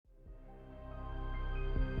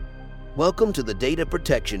Welcome to the Data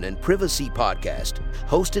Protection and Privacy Podcast,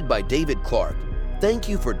 hosted by David Clark. Thank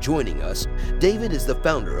you for joining us. David is the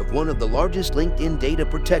founder of one of the largest LinkedIn data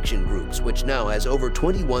protection groups, which now has over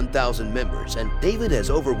 21,000 members, and David has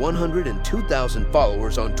over 102,000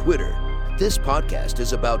 followers on Twitter. This podcast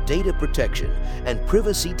is about data protection and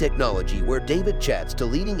privacy technology, where David chats to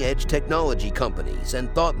leading-edge technology companies and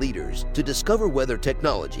thought leaders to discover whether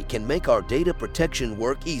technology can make our data protection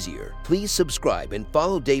work easier. Please subscribe and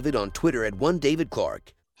follow David on Twitter at @OneDavidClark.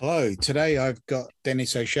 Hello, today I've got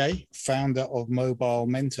Denis O'Shea, founder of Mobile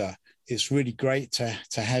Mentor. It's really great to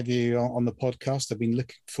have you on the podcast. I've been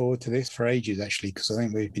looking forward to this for ages, actually, because I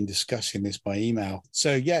think we've been discussing this by email.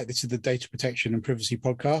 So yeah, this is the Data Protection and Privacy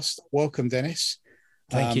Podcast. Welcome, Denis.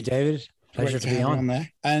 Thank you, David. Pleasure to be on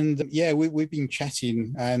there. And yeah, we've been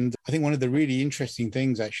chatting, and I think one of the really interesting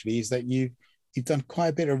things actually is that you've done quite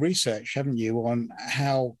a bit of research, haven't you, on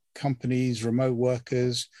how companies, remote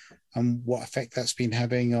workers, and what effect that's been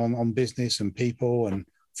having on business and people and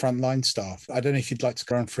frontline staff. I don't know if you'd like to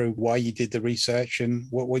run through why you did the research and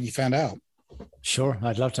what you found out. Sure,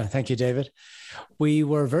 I'd love to. Thank you, David. We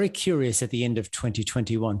were very curious at the end of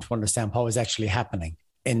 2021 to understand what was actually happening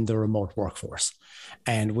in the remote workforce.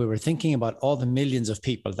 And we were thinking about all the millions of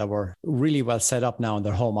people that were really well set up now in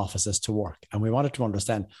their home offices to work. And we wanted to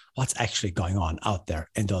understand what's actually going on out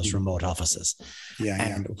there in those remote offices.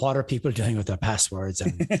 What are people doing with their passwords,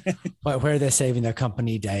 and where are they saving their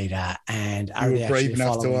company data? And are they brave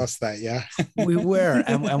enough to ask that? Yeah, we were.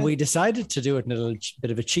 And we decided to do it in a little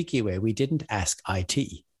bit of a cheeky way. We didn't ask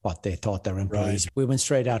IT what they thought their employees. Right. We went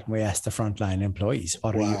straight out and we asked the frontline employees,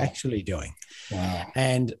 what are you actually doing? Wow.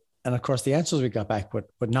 And of course, the answers we got back were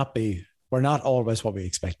not always what we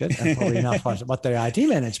expected, and probably not what the IT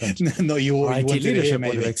management, IT leadership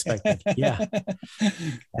would have expected. Yeah.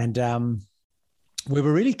 And we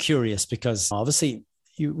were really curious because obviously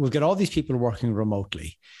we've got all these people working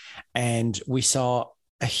remotely, and we saw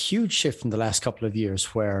a huge shift in the last couple of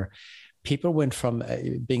years where people went from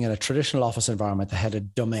being in a traditional office environment that had a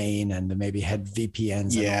domain and maybe had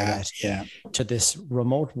VPNs and all that to this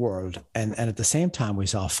remote world. And at the same time, we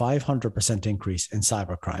saw a 500% increase in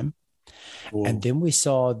cybercrime. Whoa. And then we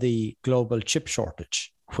saw the global chip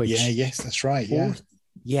shortage. Which that's right.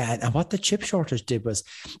 And what the chip shortage did was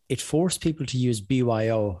it forced people to use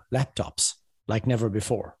BYO laptops like never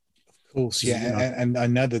before. Of course, and I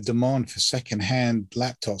know the demand for second-hand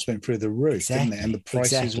laptops went through the roof, didn't it? And the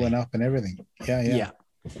prices went up and everything. Yeah.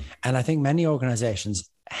 And I think many organizations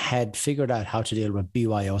had figured out how to deal with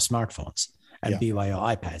BYO smartphones and BYO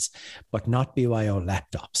iPads, but not BYO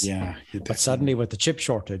laptops. Yeah. But suddenly with the chip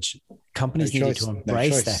shortage, companies needed to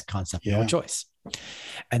embrace that concept. No choice.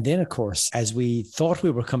 And then, of course, as we thought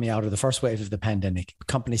we were coming out of the first wave of the pandemic,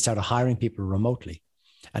 companies started hiring people remotely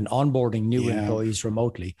and onboarding new employees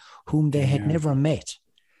remotely whom they had never met.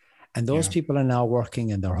 And those people are now working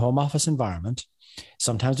in their home office environment,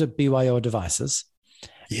 sometimes with BYO devices,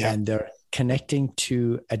 and they're connecting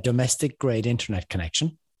to a domestic grade internet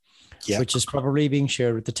connection, which is probably being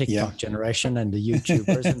shared with the TikTok generation and the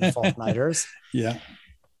YouTubers and the Fortniters.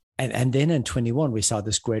 And then in 21, we saw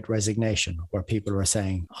this great resignation where people were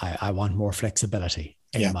saying, I want more flexibility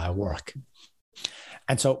in my work.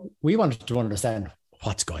 And so we wanted to understand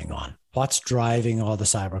what's going on, what's driving all the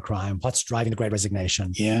cybercrime, what's driving the great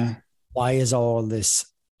resignation. Why is all this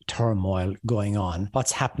turmoil going on?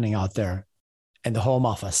 What's happening out there in the home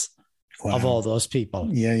office of all those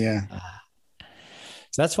people? So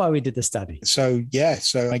that's why we did the study. So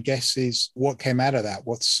I guess is what came out of that?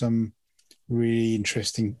 What's some really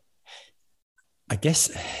interesting? I guess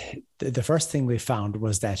the first thing we found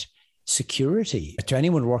was that security, to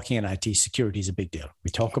anyone working in IT, security is a big deal. We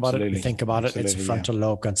talk about it, we think about it, it's a frontal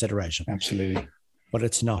lobe consideration. Absolutely. But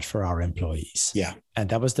it's not for our employees. Yeah. And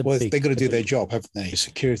that was they've got to do their job, haven't they?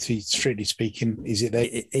 Security, strictly speaking, is it?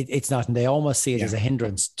 It's not, and they almost see it as a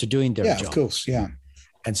hindrance to doing their job. Yeah, of course,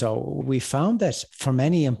 And so we found that for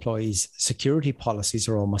many employees, security policies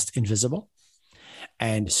are almost invisible,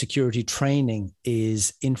 and security training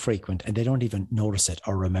is infrequent, and they don't even notice it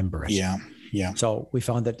or remember it. So we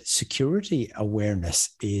found that security awareness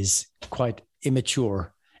is quite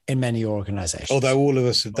immature in many organizations. Although all of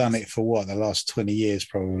us have done it for the last 20 years,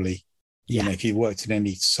 probably. You know, if you've worked in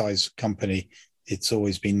any size company, it's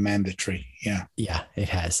always been mandatory. Yeah, it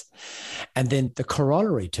has. And then the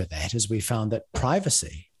corollary to that is we found that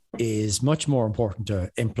privacy is much more important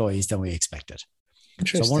to employees than we expected.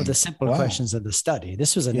 So one of the simple questions of the study,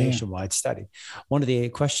 this was a nationwide study. One of the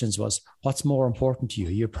questions was, what's more important to you,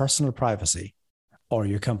 your personal privacy or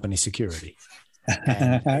your company security?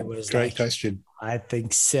 And it was great question. I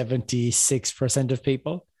think 76% of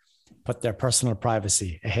people put their personal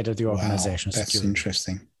privacy ahead of the organization's security. That's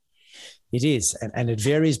interesting. It is. And it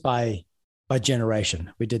varies by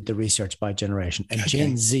generation. We did the research by generation. And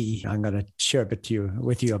Gen Z, I'm going to share a bit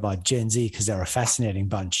with you about Gen Z because they're a fascinating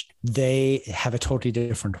bunch. They have a totally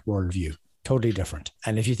different worldview. Totally different.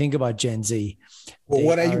 And if you think about Gen Z...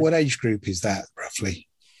 Well, what age group is that, roughly?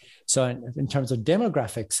 So in terms of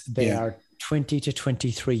demographics, they are 20 to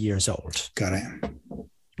 23 years old. Got it.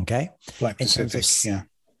 Okay? Like Pacific,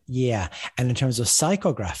 Yeah. And in terms of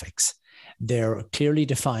psychographics, they're clearly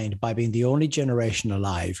defined by being the only generation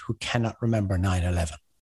alive who cannot remember 9/11.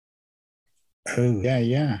 Oh,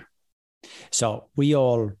 yeah. So we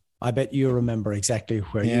all... I bet you remember exactly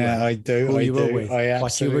where you were. Yeah, I do. Who you were with,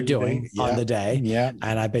 what you were doing on the day. Yeah.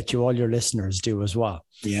 And I bet you all your listeners do as well.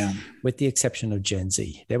 Yeah. With the exception of Gen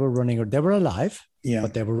Z. They were alive,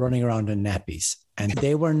 but they were running around in nappies. And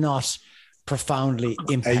they were not profoundly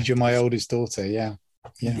impacted. Age of my oldest daughter, yeah.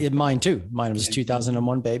 Mine too. Mine was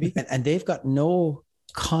 2001 baby. And they've got no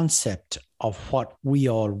concept of what we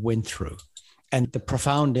all went through. And the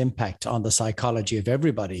profound impact on the psychology of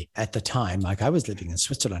everybody at the time, like I was living in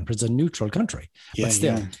Switzerland, which is a neutral country, but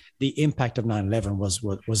still the impact of 9/11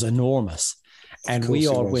 was enormous. And we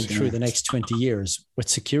all went through the next 20 years with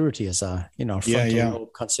security as a, frontal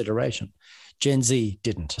consideration. Gen Z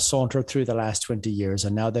didn't saunter through the last 20 years,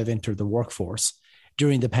 and now they've entered the workforce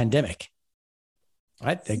during the pandemic.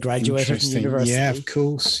 Right? They graduated from university. Yeah, of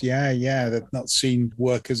course. Yeah. They've not seen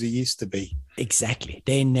work as it used to be. Exactly.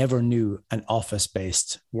 They never knew an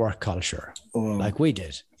office-based work culture like we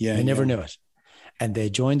did. Yeah, they never knew it. And they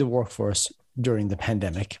joined the workforce during the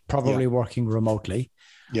pandemic, probably working remotely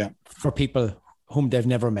for people whom they've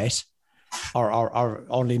never met or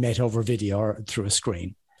only met over video or through a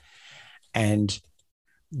screen. And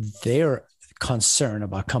their concern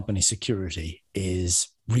about company security is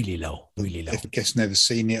really low. I guess never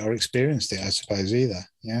seen it or experienced it, I suppose, either.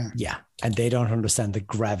 Yeah. And they don't understand the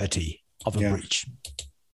gravity of a breach.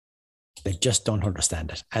 They just don't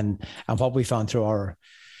understand it. And what we found through our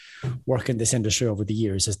work in this industry over the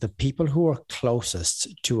years is the people who are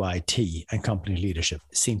closest to IT and company leadership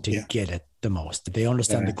seem to get it the most. They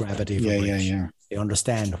understand the gravity of a breach. They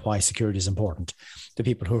understand why security is important. The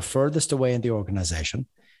people who are furthest away in the organization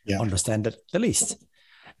understand it the least.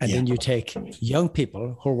 And then you take young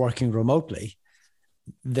people who are working remotely,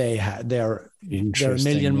 they're a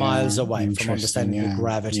million miles away from understanding the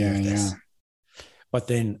gravity of this. But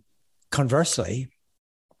then conversely,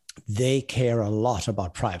 they care a lot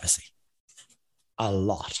about privacy. A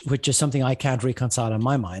lot, which is something I can't reconcile in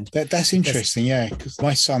my mind. That's interesting, because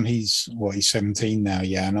my son, he's 17 now,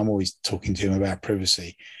 and I'm always talking to him about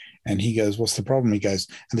privacy. And he goes, what's the problem? He goes,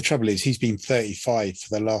 and the trouble is he's been 35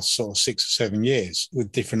 for the last sort of 6 or 7 years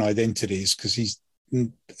with different identities because he's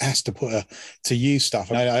has to to use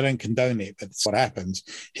stuff. I don't condone it, but it's what happens.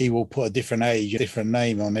 He will put a different age, a different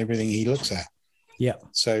name on everything he looks at. Yeah.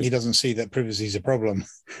 So he doesn't see that privacy is a problem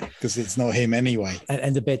because it's not him anyway.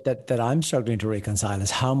 And the bit that I'm struggling to reconcile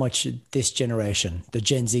is how much this generation, the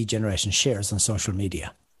Gen Z generation, shares on social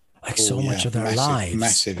media. Like much of their lives.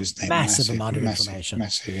 Massive, isn't it? Massive amount of information.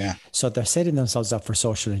 Massive, yeah. So they're setting themselves up for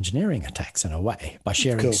social engineering attacks in a way by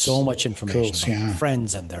sharing so much information about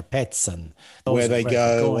friends and their pets and where they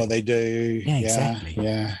go, what they do. Yeah, exactly.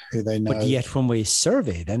 Yeah, who they know. But yet when we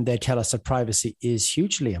survey them, they tell us that privacy is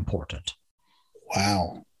hugely important.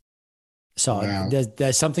 Wow. So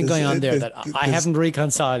there's something going on there that I haven't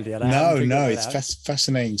reconciled yet. No, it's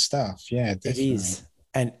fascinating stuff. Yeah, definitely. It is.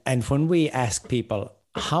 And when we ask people,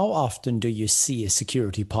 how often do you see a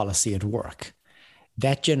security policy at work?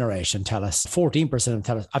 That generation tell us, 14% of them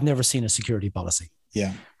tell us, I've never seen a security policy.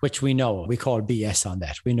 Yeah. Which we know, we call BS on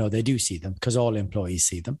that. We know they do see them because all employees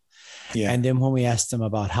see them. Yeah. And then when we ask them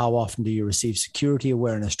about how often do you receive security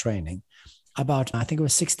awareness training, about, I think it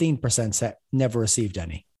was 16% said never received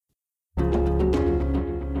any.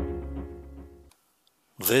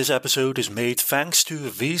 This episode is made thanks to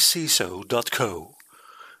vciso.co.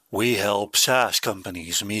 We help SaaS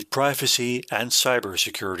companies meet privacy and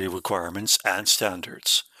cybersecurity requirements and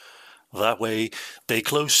standards. That way, they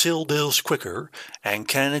close sale deals quicker and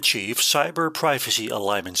can achieve cyber privacy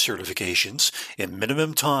alignment certifications in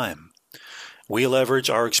minimum time. We leverage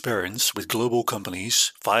our experience with global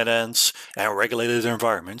companies, finance, and regulated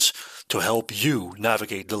environments to help you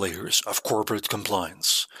navigate the layers of corporate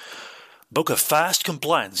compliance. Book a fast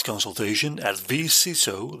compliance consultation at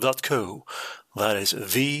vciso.co. That is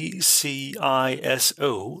vciso.co.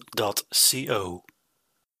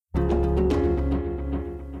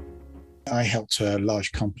 I helped a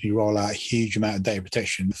large company roll out a huge amount of data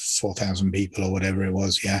protection, 4,000 people or whatever it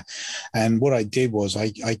was, yeah. And what I did was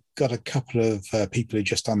I got a couple of people who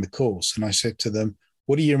just done the course, and I said to them,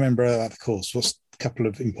 what do you remember about the course? What's a couple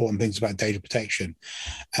of important things about data protection?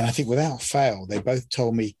 And I think without fail, they both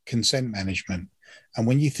told me consent management. And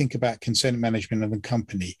when you think about consent management of a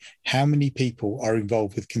company, how many people are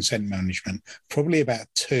involved with consent management? Probably about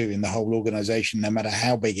 2 in the whole organization, no matter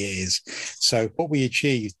how big it is. So what we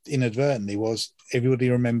achieved inadvertently was everybody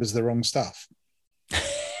remembers the wrong stuff.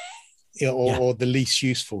 Or the least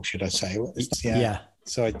useful, should I say. Yeah.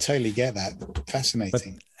 So I totally get that.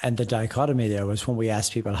 Fascinating. And the dichotomy there was when we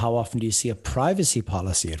asked people, how often do you see a privacy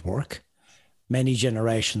policy at work? Many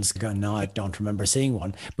generations go, no, I don't remember seeing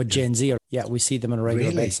one. But Gen Z, we see them on a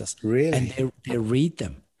regular basis. Really? And they read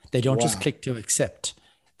them. They don't just click to accept.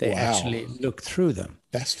 They actually look through them.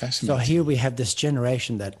 That's fascinating. So here we have this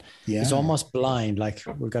generation that is almost blind. Like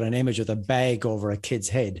we've got an image of a bag over a kid's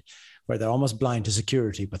head where they're almost blind to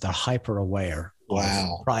security, but they're hyper aware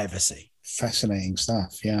of privacy. Fascinating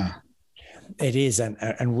stuff. Yeah. It is.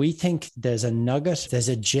 And we think there's a nugget, there's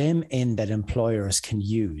a gem in that employers can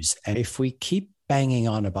use. And if we keep banging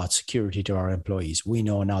on about security to our employees, we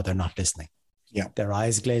know now they're not listening. Yeah. Their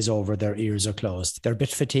eyes glaze over, their ears are closed. They're a bit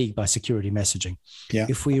fatigued by security messaging. Yeah.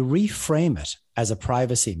 If we reframe it as a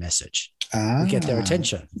privacy message, we get their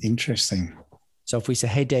attention. Interesting. So if we say,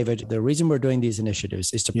 hey, David, the reason we're doing these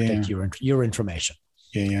initiatives is to protect your information.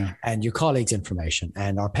 Yeah. And your colleagues' information,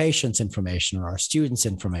 and our patients' information, or our students'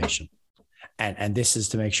 information. And this is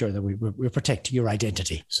to make sure that we protect your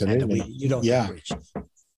identity. Absolutely. And that you don't get breached.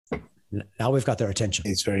 Now we've got their attention.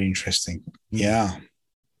 It's very interesting. Yeah.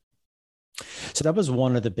 So that was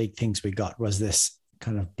one of the big things we got, was this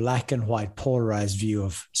kind of black and white polarized view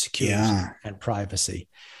of security and privacy.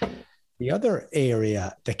 The other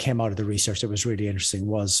area that came out of the research that was really interesting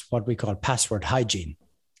was what we call password hygiene.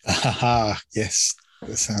 Yes.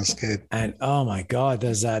 That sounds good. And oh my God,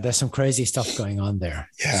 there's some crazy stuff going on there.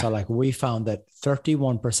 Yeah. So like we found that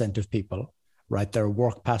 31% of people write their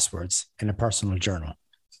work passwords in a personal journal,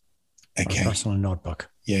 or a personal notebook.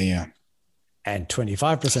 Yeah. And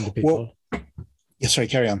 25% of people.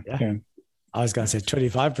 Carry on. Yeah. Carry on. I was going to say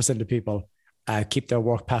 25% of people keep their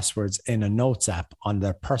work passwords in a notes app on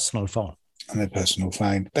their personal phone. On their personal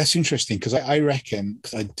phone. That's interesting, because I reckon,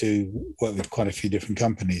 because I do work with quite a few different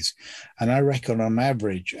companies, and I reckon on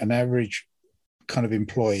average, an average kind of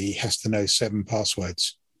employee has to know 7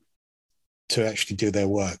 passwords to actually do their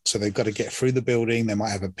work. So they've got to get through the building. They might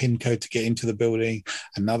have a PIN code to get into the building,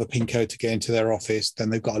 another PIN code to get into their office. Then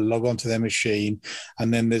they've got to log onto their machine.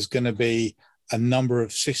 And then there's going to be a number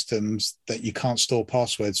of systems that you can't store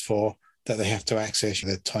passwords for that they have to access,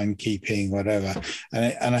 their timekeeping, whatever.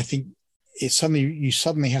 And I think it's something you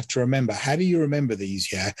suddenly have to remember. How do you remember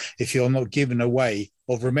these, if you're not given a way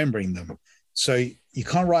of remembering them? So you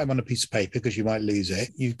can't write them on a piece of paper because you might lose it.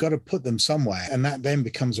 You've got to put them somewhere, and that then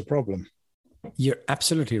becomes a problem. You're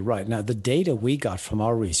absolutely right. Now, the data we got from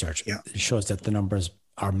our research shows that the numbers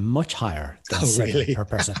are much higher than 7 per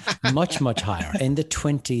person. much higher, in the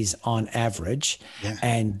 20s on average. Yeah.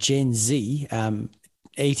 And Gen Z,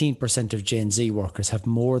 18% of Gen Z workers have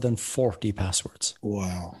more than 40 passwords.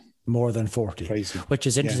 Wow. More than 40. Crazy. Which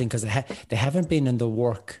is interesting because they haven't been in the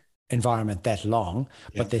work environment that long,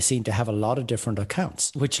 but they seem to have a lot of different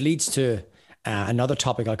accounts, which leads to another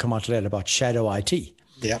topic I'll come on to later about shadow IT.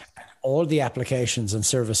 Yeah. All the applications and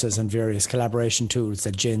services and various collaboration tools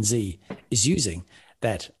that Gen Z is using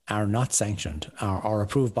that are not sanctioned or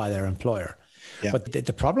approved by their employer. Yeah. But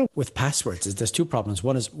the problem with passwords is there's 2 problems.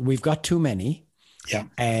 One is we've got too many. Yeah.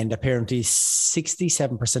 And apparently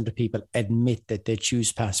 67% of people admit that they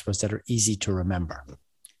choose passwords that are easy to remember.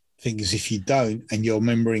 Thing is, if you don't and you're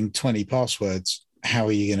remembering 20 passwords, how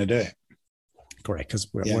are you going to do it? Correct, because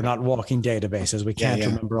we're not walking databases. We can't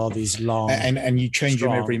remember all these long... And you change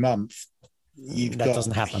them every month. That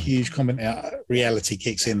doesn't happen. Huge reality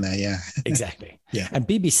kicks in there, Exactly. Yeah. And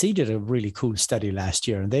BBC did a really cool study last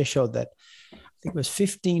year, and they showed that I think it was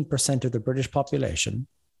 15% of the British population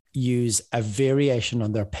use a variation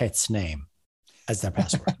on their pet's name as their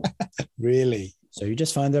password. Really? So you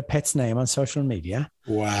just find their pet's name on social media.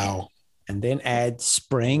 Wow. And then add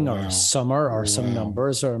spring or summer or some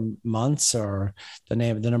numbers or months or the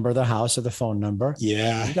number of the house or the phone number.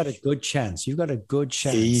 Yeah. You've got a good chance.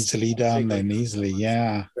 Easily done then, easily.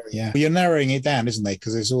 Yeah. Well, you're narrowing it down, isn't it?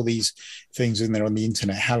 Because there's all these things in there on the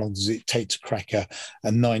internet. How long does it take to crack a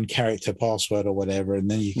 9-character password or whatever? And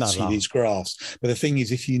then you can see these graphs. But the thing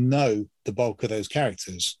is, if you know the bulk of those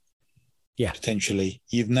characters, potentially,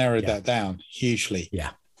 you've narrowed that down hugely.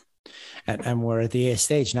 Yeah. And we're at the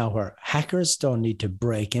stage now where hackers don't need to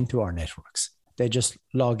break into our networks. They just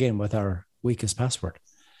log in with our weakest password.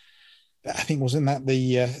 I think, wasn't that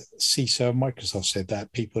the CISO of Microsoft said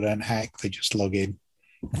that people don't hack, they just log in.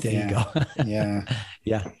 There you go.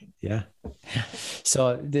 Yeah.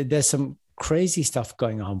 So there's some crazy stuff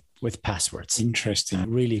going on with passwords.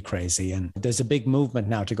 Interesting. Really crazy. And there's a big movement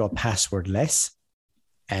now to go passwordless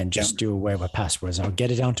and just do away with passwords, or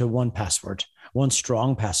get it down to one password, one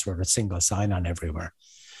strong password with single sign-on everywhere,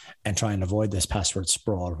 and try and avoid this password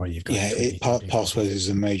sprawl where you've got... Passwords is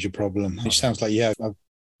a major problem. It sounds like, I've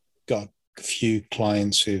got a few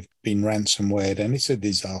clients who've been ransomware, and it's a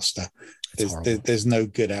disaster. There's no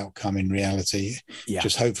good outcome in reality.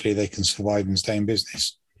 Just hopefully they can survive and stay in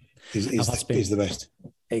business is the best.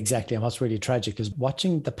 Exactly. And what's really tragic is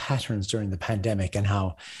watching the patterns during the pandemic and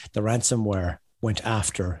how the ransomware went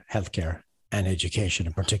after healthcare and education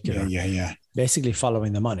in particular. Basically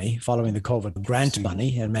following the money, following the COVID grant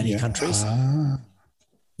money in many countries.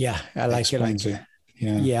 Like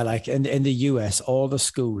in the US, all the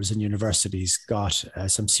schools and universities got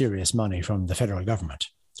some serious money from the federal government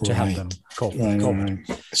to help them cope with COVID.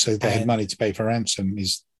 Right. So they had money to pay for ransom.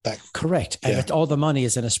 Is that correct? And all the money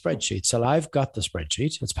is in a spreadsheet. So I've got the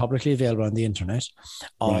spreadsheet. It's publicly available on the internet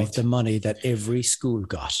of the money that every school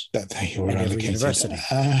got that they were allocated. Every university.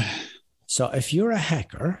 So if you're a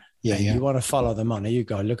hacker, you want to follow the money, you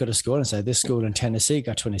go look at a school and say, this school in Tennessee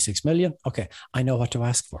got 26 million. Okay, I know what to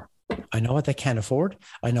ask for. I know what they can afford.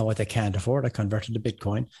 I know what they can't afford. I converted to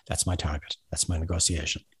Bitcoin. That's my target. That's my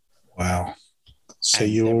negotiation. Wow. So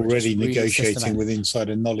you're already negotiating with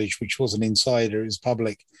insider knowledge, which wasn't insider, it's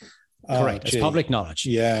public. Correct. It's public knowledge.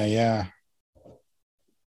 Yeah.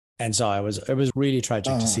 And so it was really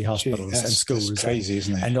tragic to see hospitals and schools. That's crazy,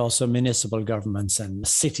 isn't it? And also municipal governments and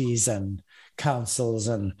cities and councils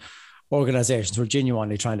and organizations were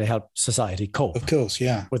genuinely trying to help society cope. Of course,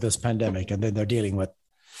 with this pandemic. And then they're dealing with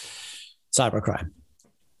cybercrime.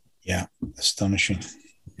 Yeah, astonishing.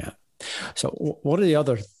 Yeah. So what are the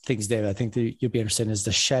other things, David, I think that you'd be interested in is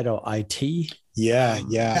the shadow IT? Yeah.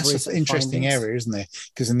 That's an interesting area, isn't it?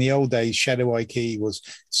 Because in the old days, shadow IT was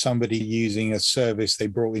somebody using a service they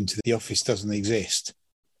brought into the office doesn't exist.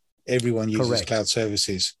 Everyone uses cloud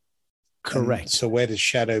services. Correct. And so where does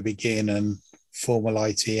shadow begin and formal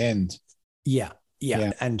IT end? Yeah.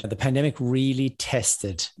 And the pandemic really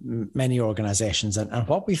tested many organizations. And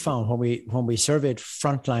what we found when we surveyed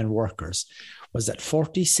frontline workers was that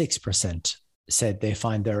 46% said they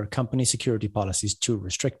find their company security policies too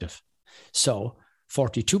restrictive. So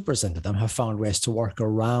 42% of them have found ways to work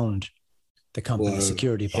around the company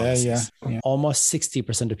security policies. Yeah. Almost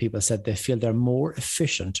 60% of people said they feel they're more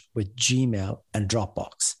efficient with Gmail and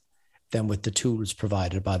Dropbox than with the tools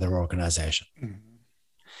provided by their organization. Mm-hmm.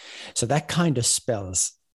 So that kind of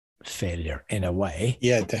spells failure in a way.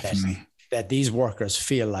 Yeah, definitely. That these workers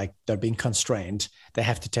feel like they're being constrained. They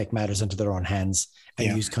have to take matters into their own hands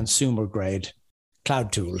and use consumer grade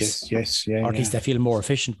cloud tools. Yes. Or at least they feel more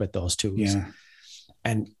efficient with those tools. Yeah.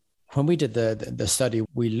 And when we did the study,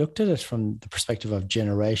 we looked at it from the perspective of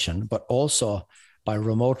generation, but also by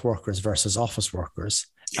remote workers versus office workers.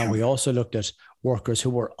 Yeah. And we also looked at workers who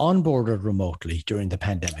were onboarded remotely during the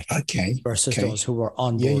pandemic versus those who were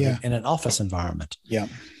onboarded in an office environment. Yeah.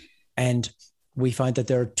 And we find that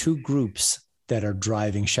there are two groups that are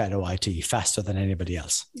driving shadow IT faster than anybody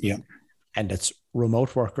else. Yeah. And it's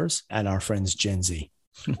remote workers and our friends Gen Z.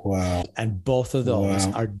 Wow. And both of those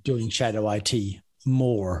are doing shadow IT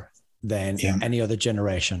more than any other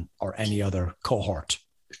generation or any other cohort.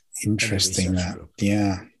 Interesting that.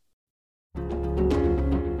 Yeah.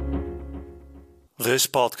 This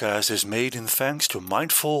podcast is made in thanks to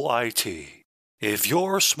Mindful IT. If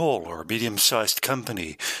your small or medium-sized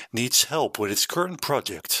company needs help with its current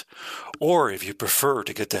project, or if you prefer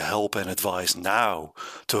to get the help and advice now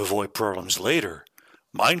to avoid problems later,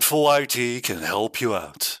 Mindful IT can help you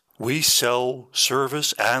out. We sell,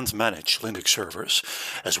 service and manage Linux servers,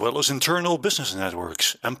 as well as internal business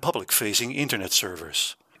networks and public-facing internet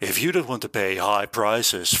servers. If you don't want to pay high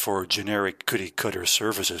prices for generic cookie-cutter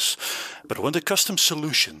services, but want a custom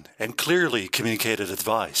solution and clearly communicated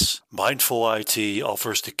advice, Mindful IT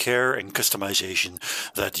offers the care and customization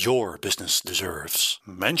that your business deserves.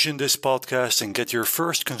 Mention this podcast and get your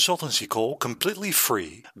first consultancy call completely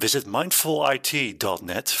free. Visit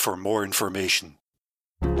mindfulit.net for more information.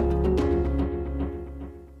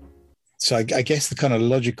 So I guess the kind of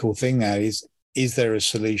logical thing now is there a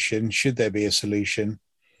solution? Should there be a solution?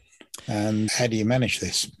 And how do you manage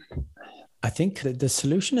this? I think that the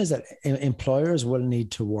solution is that employers will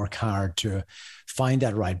need to work hard to find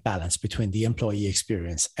that right balance between the employee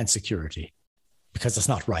experience and security, because it's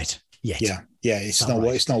not right. yet. Yeah. It's not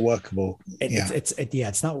workable.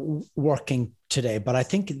 It's not working today. But I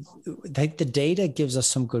think the data gives us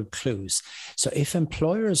some good clues. So if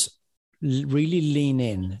employers really lean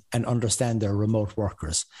in and understand their remote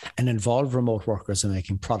workers and involve remote workers in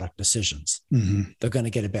making product decisions, they're going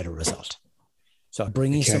to get a better result. So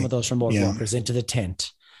bringing some of those remote workers into the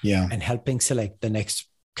tent and helping select the next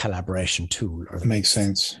collaboration tool or the makes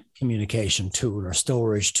sense communication tool or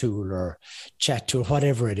storage tool or chat tool,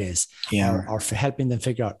 whatever it is, or for helping them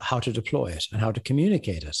figure out how to deploy it and how to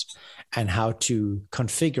communicate it and how to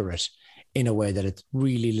configure it in a way that it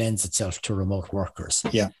really lends itself to remote workers.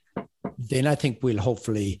 Yeah. Then I think we'll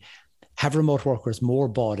hopefully have remote workers more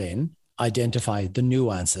bought in, identify the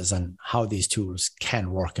nuances and how these tools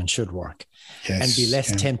can work and should work, and be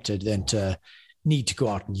less tempted than to need to go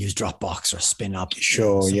out and use Dropbox or spin up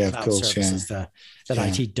cloud services that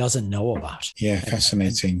IT doesn't know about.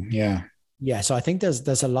 Fascinating. So I think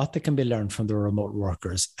there's a lot that can be learned from the remote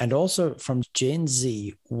workers, and also from Gen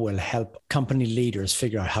Z will help company leaders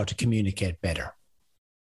figure out how to communicate better,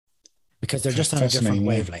 because they're just on a different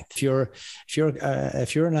wavelength. If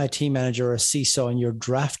you're an IT manager or a CISO and you're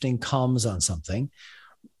drafting comms on something,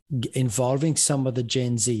 involving some of the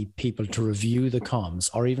Gen Z people to review the comms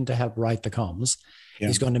or even to help write the comms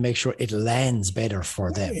is going to make sure it lands better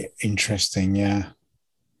for them. Interesting. Yeah,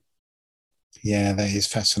 that is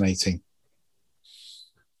fascinating.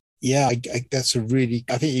 I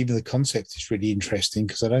think even the concept is really interesting,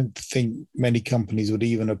 because I don't think many companies would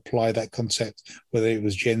even apply that concept, whether it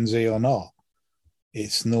was Gen Z or not.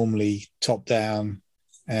 It's normally top down,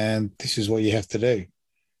 and this is what you have to do.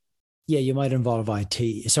 Yeah, you might involve HR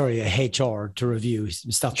to review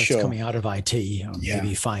stuff that's coming out of IT, or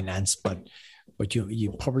maybe finance, but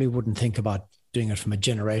you probably wouldn't think about doing it from a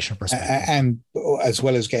generation perspective. And as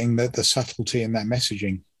well as getting the subtlety in that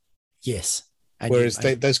messaging. Yes. And whereas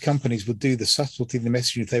those companies would do the subtlety in the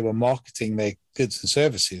messaging if they were marketing their goods and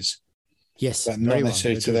services. Yes. But not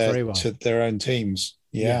necessarily to their own teams.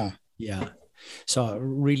 Yeah. So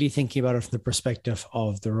really thinking about it from the perspective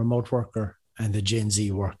of the remote worker and the Gen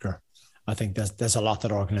Z worker, I think there's a lot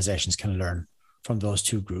that organizations can learn from those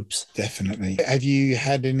two groups. Definitely. Have you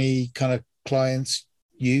had any kind of clients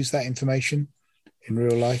use that information in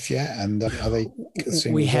real life yet? And are they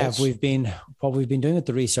seeing results? We've been doing with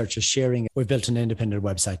the research is sharing. We've built an independent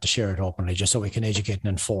website to share it openly, just so we can educate and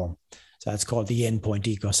inform. So that's called the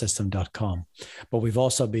endpointecosystem.com. But we've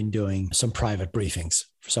also been doing some private briefings.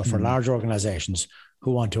 So for large organizations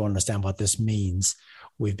who want to understand what this means,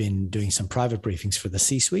 we've been doing some private briefings for the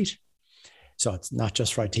C-suite. So it's not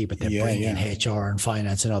just for IT, but they're bringing in HR and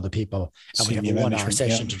finance and other people. And we have a 1 hour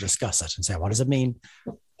session to discuss it and say, what does it mean?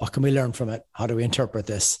 What can we learn from it? How do we interpret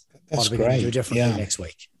this? That's what are we going to do differently next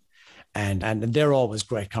week? And they're always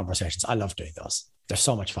great conversations. I love doing those. They're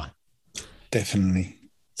so much fun. Definitely.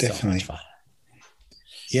 So much fun.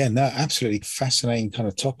 Yeah, no, absolutely fascinating kind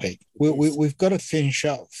of topic. We've got to finish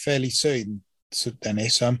up fairly soon,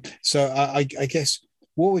 Denis. So I guess,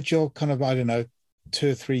 what would your kind of,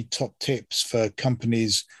 2 or 3 top tips for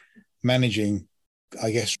companies managing,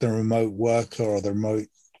 I guess, the remote worker or the remote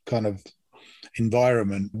kind of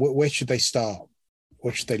environment? Where should they start?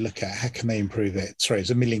 What should they look at? How can they improve it? Sorry,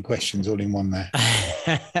 there's a million questions all in one there.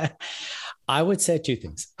 I would say 2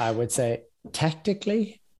 things. I would say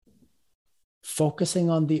tactically, focusing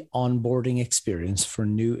on the onboarding experience for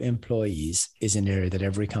new employees is an area that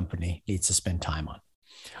every company needs to spend time on.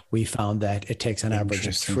 We found that it takes an average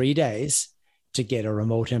of 3 days to get a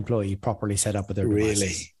remote employee properly set up with their devices.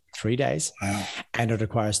 Really? 3 days. Wow. And it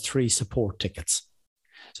requires 3 support tickets.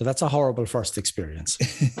 So that's a horrible first experience.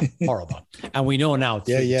 Horrible. And we know now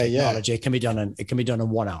through technology, it can be done in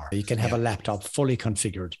 1 hour. You can have a laptop fully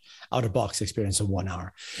configured, out of box experience in 1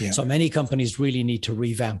 hour. Yeah. So many companies really need to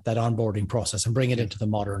revamp that onboarding process and bring it into the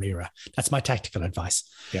modern era. That's my tactical advice.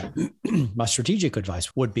 Yeah. My strategic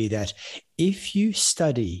advice would be that if you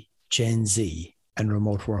study Gen Z and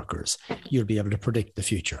remote workers, you'll be able to predict the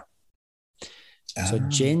future. So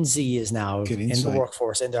Gen Z is now in the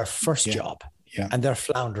workforce in their first job. Yeah. And they're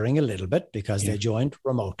floundering a little bit because they joined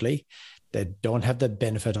remotely. They don't have the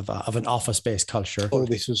benefit of an office-based culture. Oh,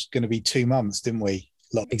 this was going to be 2 months, didn't we?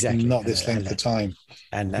 Exactly. Not this length of time.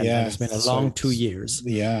 And it's been a long 2 years.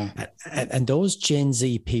 Yeah. And those Gen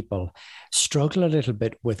Z people struggle a little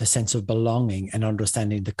bit with a sense of belonging and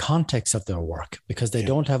understanding the context of their work, because they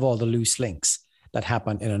don't have all the loose links that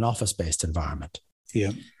happen in an office-based environment.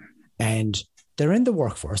 Yeah. And they're in the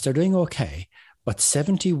workforce. They're doing okay. But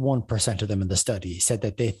 71% of them in the study said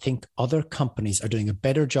that they think other companies are doing a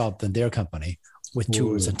better job than their company with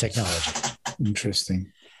tools and technology.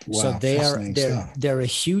 Interesting. Wow, so they're a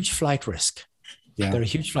huge flight risk Yeah. They're a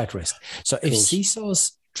huge flight risk. So if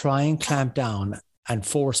CISOs try and clamp down and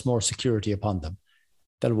force more security upon them,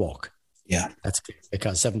 they'll walk. Yeah. That's clear,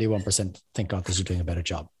 because 71% think others are doing a better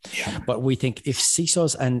job. Yeah. But we think if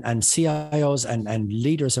CISOs and CIOs and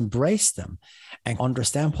leaders embrace them and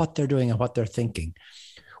understand what they're doing and what they're thinking,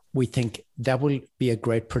 we think that will be a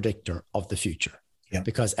great predictor of the future. Yeah.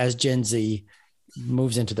 Because as Gen Z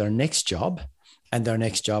moves into their next job and their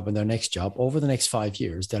next job and their next job, over the next 5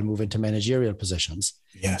 years, they'll move into managerial positions.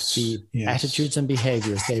 Yes. The attitudes and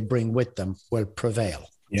behaviors they bring with them will prevail.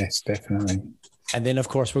 Yes, definitely. And then, of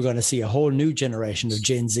course, we're going to see a whole new generation of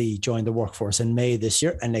Gen Z join the workforce in May this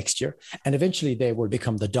year and next year. And eventually they will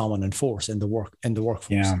become the dominant force in the workforce.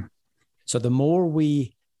 Yeah. So the more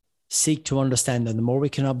we seek to understand them, the more we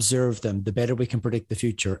can observe them, the better we can predict the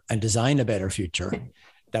future and design a better future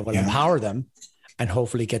that will empower them and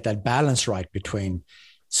hopefully get that balance right between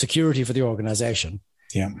security for the organization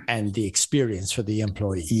and the experience for the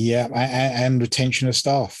employee. Yeah. And retention of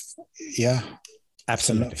staff. Yeah.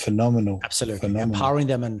 Absolutely. Phenomenal. Absolutely. Phenomenal. Empowering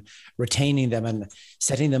them and retaining them and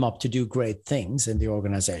setting them up to do great things in the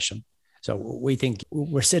organization. So we think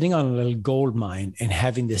we're sitting on a little gold mine in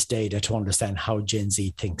having this data to understand how Gen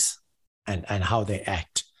Z thinks and how they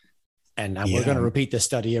act. And we're going to repeat this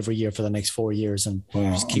study every year for the next 4 years and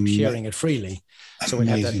just keep sharing it freely. So we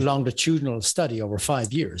have that longitudinal study over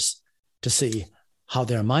 5 years to see how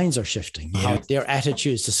their minds are shifting, how their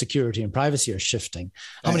attitudes to security and privacy are shifting.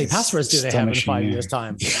 How many passwords do they have in 5 years'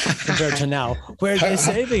 time compared to now? Where are they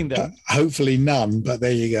saving them? Hopefully none, but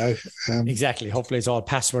there you go. Exactly. Hopefully it's all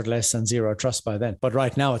passwordless and zero trust by then. But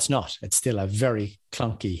right now it's not. It's still a very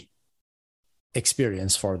clunky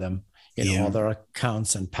experience for them. All their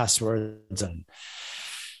accounts and passwords. And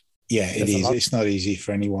it is. It's not easy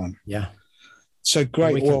for anyone. Yeah. So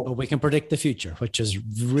great. We can predict the future, which is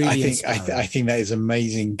really I think that is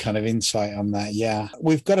amazing kind of insight on that. Yeah.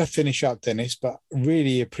 We've got to finish up, Dennis, but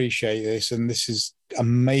really appreciate this. And this is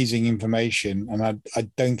amazing information. And I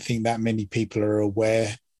don't think that many people are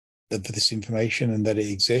aware of this information and that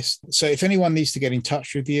it exists. So if anyone needs to get in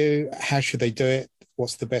touch with you, how should they do it?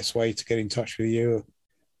 What's the best way to get in touch with you?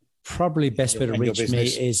 Probably best way to reach me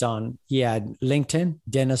is on LinkedIn,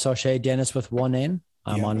 Denis O'Shea, Denis with one N.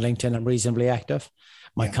 I'm on LinkedIn. I'm reasonably active.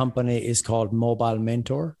 My company is called Mobile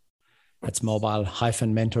Mentor. That's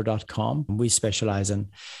mobile-mentor.com. We specialize in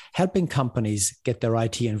helping companies get their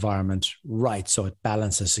IT environment right so it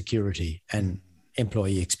balances security and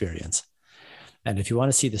employee experience. And if you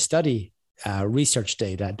want to see the study research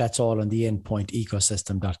data, that's all on the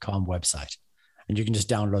endpointecosystem.com website. And you can just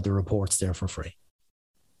download the reports there for free.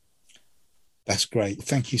 That's great.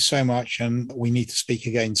 Thank you so much. And we need to speak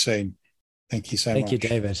again soon. Thank you so much. Thank you,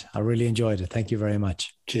 David. I really enjoyed it. Thank you very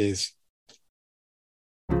much. Cheers.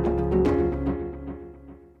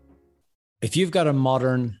 If you've got a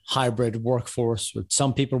modern hybrid workforce with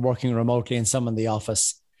some people working remotely and some in the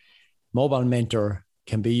office, Mobile Mentor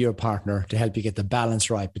can be your partner to help you get the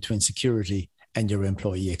balance right between security and your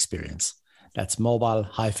employee experience. That's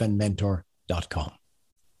mobile-mentor.com.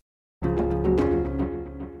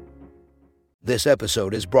 This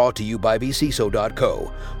episode is brought to you by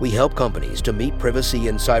vCISO.co. We help companies to meet privacy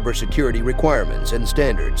and cybersecurity requirements and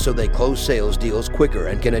standards so they close sales deals quicker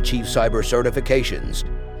and can achieve cyber certifications,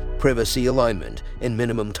 privacy alignment, and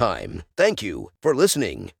minimum time. Thank you for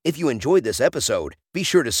listening. If you enjoyed this episode, be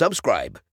sure to subscribe.